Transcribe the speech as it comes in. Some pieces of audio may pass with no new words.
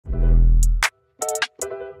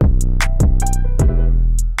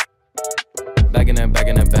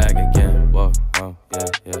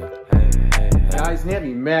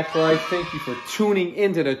Mac Life. Thank you for tuning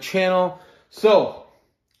into the channel. So,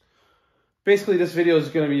 basically this video is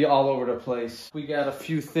going to be all over the place. We got a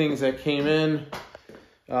few things that came in.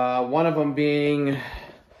 One of them being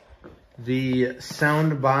the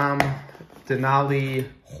Sound Bomb Denali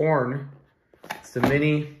horn. It's the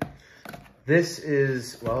mini. This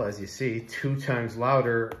is, well, as you see, 2 times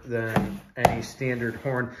louder than any standard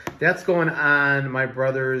horn. That's going on my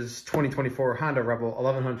brother's 2024 Honda Rebel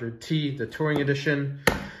 1100T, the Touring Edition.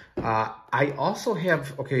 I also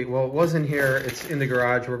have, okay, well, it wasn't here. It's in the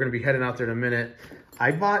garage. We're going to be heading out there in a minute.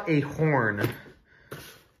 I bought a horn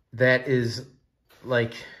that is,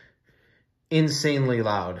 like, insanely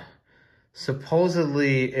loud.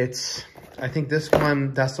 Supposedly, it's, I think this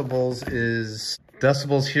one decibels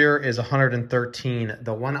here is 113.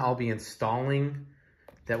 The one I'll be installing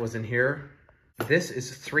that was in here, this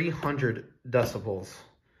is 300 decibels.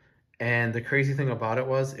 And the crazy thing about it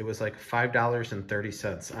was like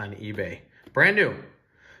 $5.30 on eBay. Brand new.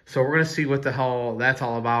 So we're gonna see what the hell that's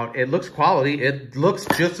all about. It looks quality. It looks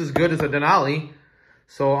just as good as a Denali.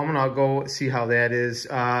 So I'm gonna go see how that is.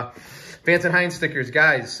 Vance and Hines stickers,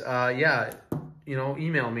 guys. Yeah, you know,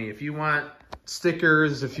 email me if you want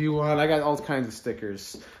stickers, if you want. I got all kinds of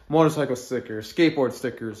stickers, motorcycle stickers, skateboard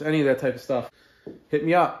stickers, any of that type of stuff. Hit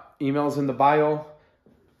me up. Email's in the bio.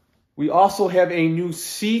 We also have a new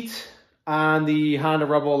seat on the Honda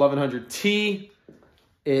Rebel 1100T.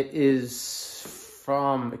 It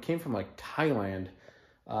came from like Thailand.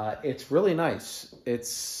 It's really nice.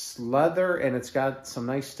 It's leather and it's got some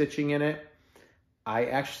nice stitching in it.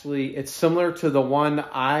 It's similar to the one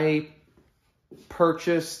I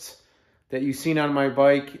purchased that you've seen on my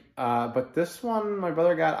bike. But this one my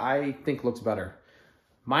brother got, I think looks better.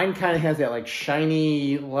 Mine kind of has that like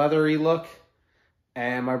shiny, leathery look.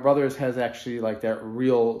 And my brother's has actually like that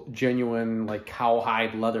real, genuine, like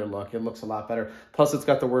cowhide leather look. It looks a lot better. Plus it's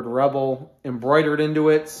got the word Rebel embroidered into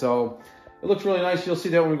it. So it looks really nice. You'll see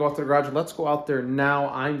that when we go out to the garage. Let's go out there now.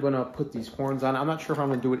 I'm going to put these horns on. I'm not sure if I'm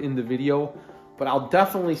going to do it in the video. But I'll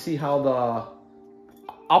definitely see how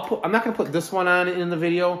I'm not going to put this one on in the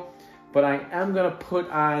video. But I am going to put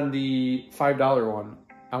on the $5 one.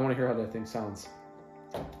 I want to hear how that thing sounds.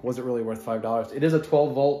 Was it really worth $5? It is a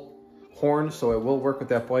 12-volt horn, so it will work with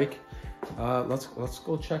that bike. Let's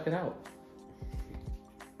go check it out.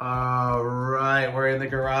 All right, we're in the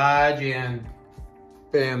garage, and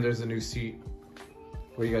bam, there's a new seat.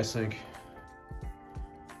 What do you guys think?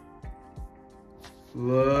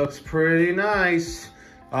 Looks pretty nice.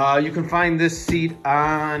 You can find this seat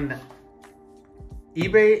on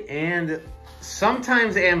eBay and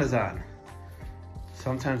sometimes Amazon.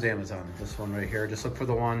 Sometimes Amazon. This one right here. Just look for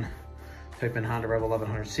the one. Type in Honda Rebel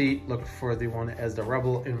 1100 seat. Look for the one as the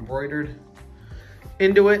Rebel embroidered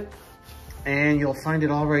into it. And you'll find it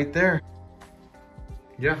all right there.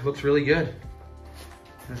 Yeah, looks really good.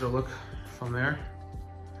 There's a look from there.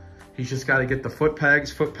 He's just got to get the foot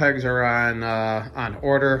pegs. Foot pegs are on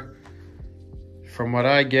order. From what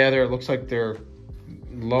I gather, it looks like they're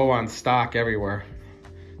low on stock everywhere.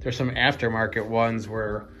 There's some aftermarket ones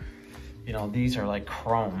where, you know, these are like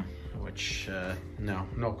chrome, which,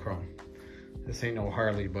 no chrome. This ain't no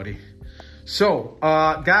Harley, buddy. So,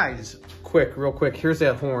 guys, real quick, here's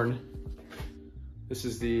that horn. This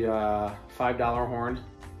is the $5 horn.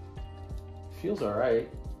 Feels all right.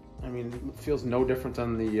 I mean, it feels no different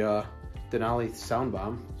than the Denali Sound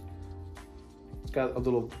Bomb. It's got a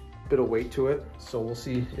little bit of weight to it, so we'll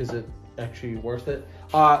see, is it actually worth it?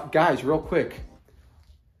 Guys, real quick,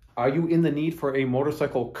 are you in the need for a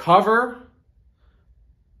motorcycle cover?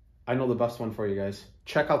 I know the best one for you guys.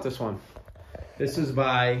 Check out this one. This is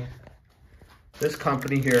by this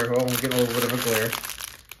company here. Oh, we're getting a little bit of a glare.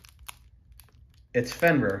 It's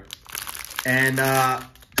Fenrir. And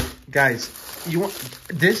guys, you want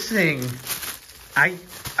this thing?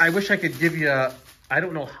 I wish I could give you I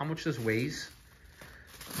don't know how much this weighs,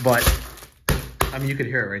 but I mean, you could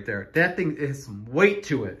hear it right there. That thing has some weight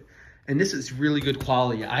to it. And this is really good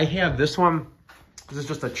quality. I have this one. This is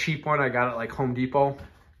just a cheap one. I got it like Home Depot.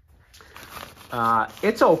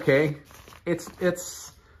 It's okay.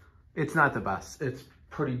 It's not the best. It's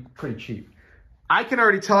pretty cheap. I can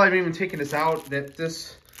already tell, I've even taken this out, that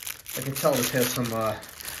this, I can tell this has some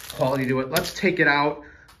quality to it. Let's take it out.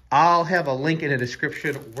 I'll have a link in the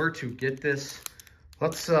description where to get this.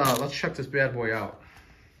 Let's check this bad boy out.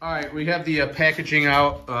 All right, we have the packaging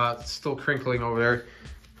out. It's still crinkling over there.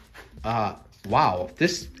 Wow,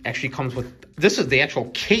 this actually comes with, this is the actual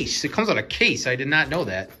case. It comes out a case. I did not know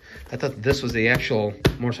that. I thought this was the actual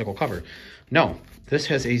motorcycle cover. No, this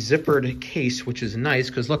has a zippered case, which is nice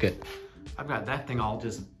because look at, I've got that thing all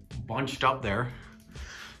just bunched up there.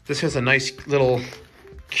 This has a nice little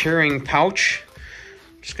carrying pouch.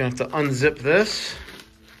 Just gonna have to unzip this.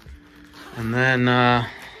 And then,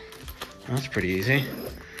 that's pretty easy.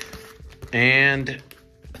 And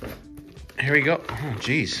here we go. Oh,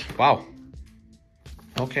 geez. Wow.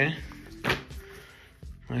 Okay.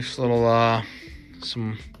 Nice little,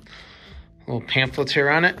 some little pamphlets here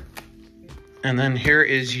on it. And then here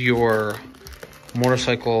is your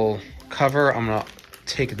motorcycle cover. I'm gonna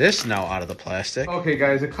take this now out of the plastic. Okay,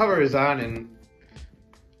 guys, the cover is on, and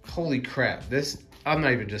holy crap. This, I'm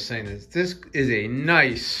not even just saying this. This is a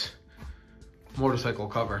nice motorcycle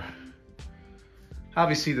cover.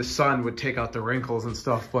 Obviously the sun would take out the wrinkles and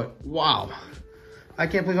stuff, but wow. I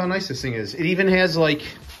can't believe how nice this thing is. It even has like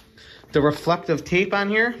the reflective tape on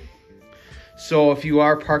here. So if you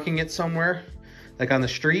are parking it somewhere, like on the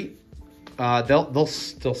street, they'll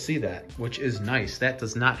still see that, which is nice. That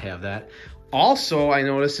does not have that. Also, I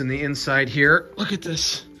noticed in the inside here, look at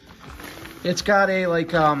this. It's got a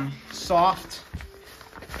like soft,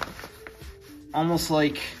 almost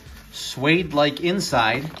like suede-like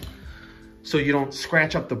inside, so you don't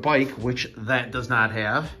scratch up the bike, which that does not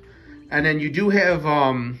have. And then you do have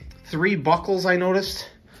 3 buckles, I noticed.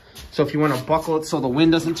 So if you want to buckle it so the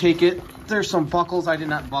wind doesn't take it, there's some buckles. I did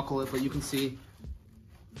not buckle it, but you can see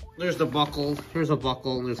there's the buckle. Here's a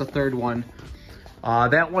buckle, and there's a 3rd one.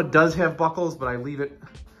 That one does have buckles, but I leave it. I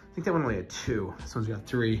think that one only had 2. This one's got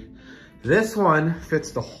 3. This one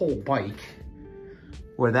fits the whole bike,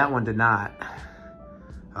 where that one did not.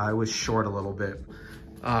 It was short a little bit.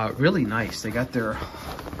 Really nice. They got their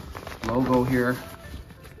logo here.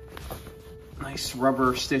 Nice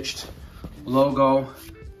rubber stitched logo.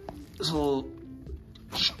 This little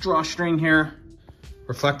drawstring here.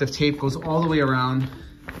 Reflective tape goes all the way around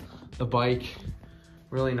the bike.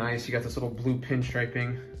 Really nice. You got this little blue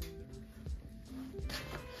pinstriping.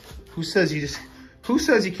 Who says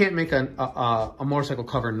you can't make a motorcycle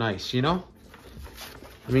cover nice, you know?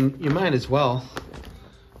 I mean, you might as well.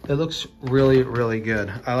 It looks really, really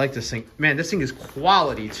good. I like this thing. Man, this thing is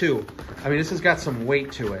quality too. I mean, this has got some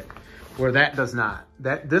weight to it, where that does not.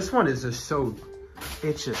 This one is just so,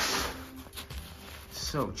 it's just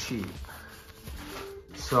so cheap.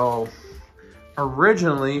 So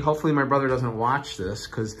originally, hopefully my brother doesn't watch this,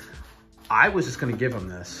 because I was just gonna give him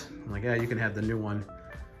this. I'm like, yeah, you can have the new one.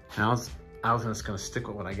 And I was just gonna stick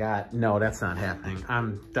with what I got. No, that's not happening.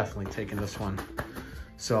 I'm definitely taking this one.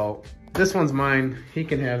 So this one's mine. He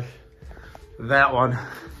can have that one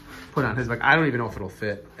put on his bike. I don't even know if it'll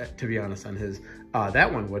fit, to be honest, on his.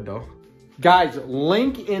 That one would though. Guys,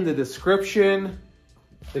 link in the description.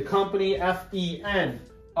 The company, Fenrir,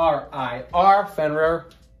 Fenrir.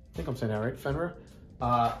 I think I'm saying that right, Fenrir.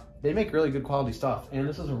 They make really good quality stuff, and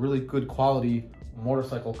this is a really good quality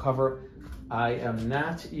motorcycle cover. I am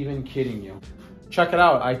not even kidding you. Check it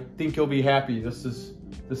out. I think you'll be happy. This is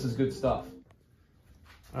good stuff.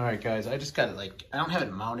 All right, guys, I just got it, like, I don't have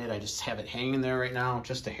it mounted. I just have it hanging there right now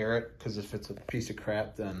just to hear it, because if it's a piece of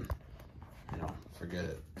crap, then, you know, forget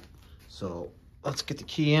it. So let's get the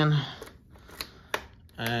key in.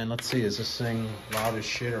 And let's see, is this thing loud as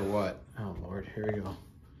shit or what? Oh, Lord, here we go.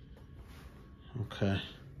 Okay.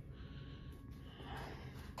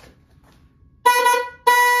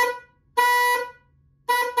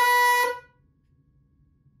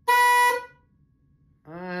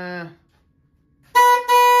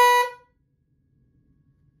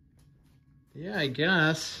 Yeah, I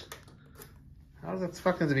guess. I was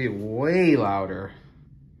expecting it to be way louder.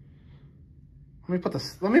 Let me put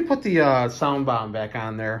the sound bomb back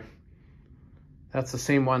on there. That's the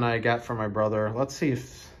same one I got from my brother. Let's see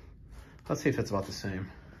if it's about the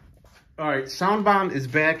same. All right, sound bomb is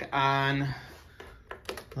back on.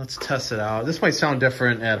 Let's test it out. This might sound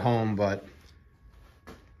different at home, but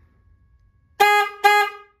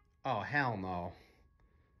oh, hell no.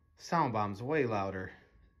 Sound bomb's way louder.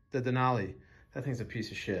 The Denali. That thing's a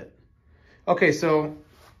piece of shit. Okay, so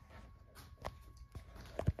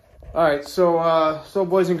all right, so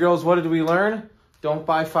boys and girls, what did we learn? Don't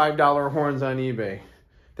buy $5 horns on eBay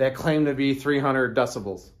that claim to be 300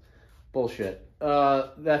 decibels. Bullshit.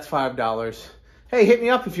 That's $5. Hey, hit me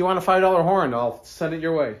up if you want a $5 horn. I'll send it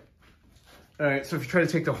your way. All right, so if you try to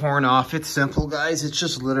take the horn off, it's simple, guys. It's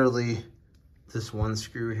just literally this one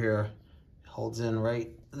screw here. It holds in right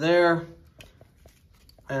there.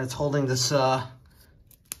 And it's holding this, the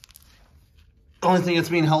only thing it's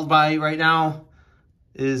being held by right now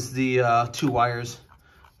is the 2 wires.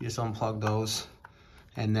 You just unplug those.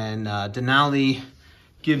 And then Denali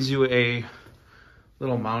gives you a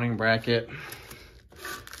little mounting bracket.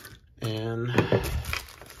 And I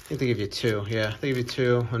think they give you 2. Yeah, they give you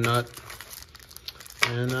 2, a nut.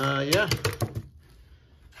 And yeah.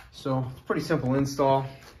 So it's a pretty simple install.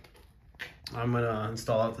 I'm gonna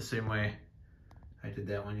install it the same way I did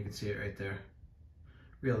that one. You can see it right there.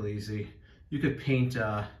 Real easy. You could paint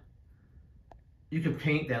that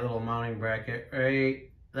little mounting bracket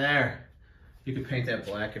right there. You could paint that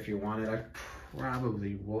black if you wanted. I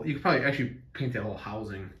probably will. You could probably actually paint that whole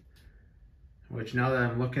housing, which now that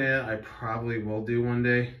I'm looking at it, I probably will do one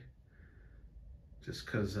day. Just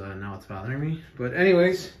because now it's bothering me. But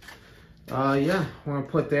anyways, yeah, we're gonna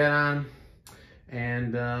put that on,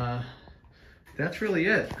 and that's really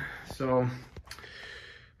it. So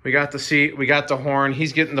we got the seat, we got the horn.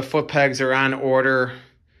 He's getting the foot pegs, they're on order.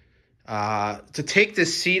 To take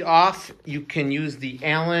this seat off, you can use the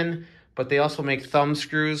Allen, but they also make thumb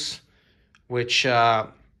screws, which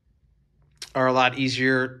are a lot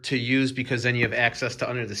easier to use because then you have access to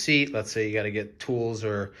under the seat. Let's say you got to get tools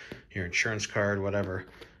or your insurance card, whatever.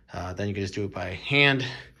 Then you can just do it by hand.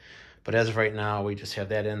 But as of right now, we just have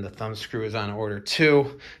that in. The thumb screw is on order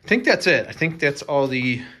too. I think that's it. I think that's all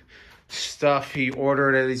the stuff he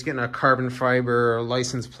ordered. He's getting a carbon fiber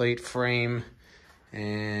license plate frame.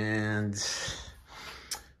 And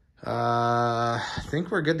I think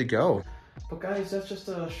we're good to go. But guys, that's just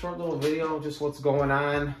a short little video, just what's going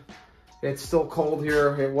on. It's still cold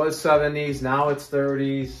here. It was 70s, now it's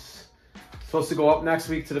 30s. Supposed to go up next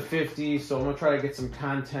week to the 50s, so I'm gonna try to get some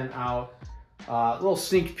content out. A little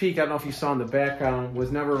sneak peek, I don't know if you saw in the background,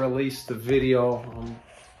 was never released the video.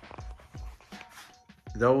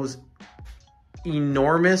 Those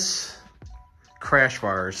enormous crash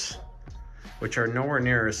bars, which are nowhere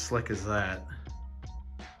near as slick as that.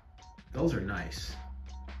 Those are nice.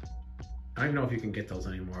 I don't even know if you can get those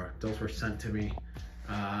anymore. Those were sent to me.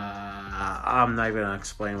 I'm not even gonna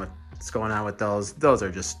explain what's going on with those. Those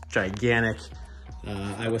are just gigantic.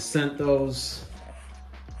 I was sent those,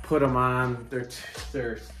 put them on. They're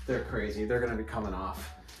crazy. They're gonna be coming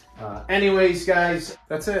off. Anyways, guys,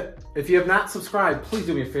 that's it. If you have not subscribed, please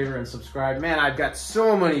do me a favor and subscribe. Man, I've got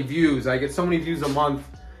so many views. I get so many views a month.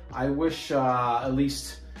 I wish at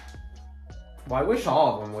least, well, I wish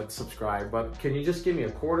all of them would subscribe, but can you just give me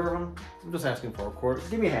a quarter of them? I'm just asking for a quarter.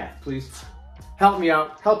 Give me a half, please. Help me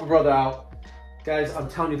out, help a brother out. Guys, I'm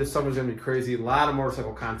telling you, this summer's gonna be crazy. A lot of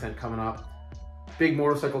motorcycle content coming up. Big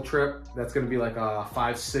motorcycle trip. That's gonna be like a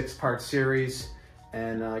 5-6 part series.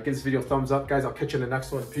 And give this video a thumbs up. Guys, I'll catch you in the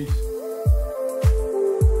next one. Peace.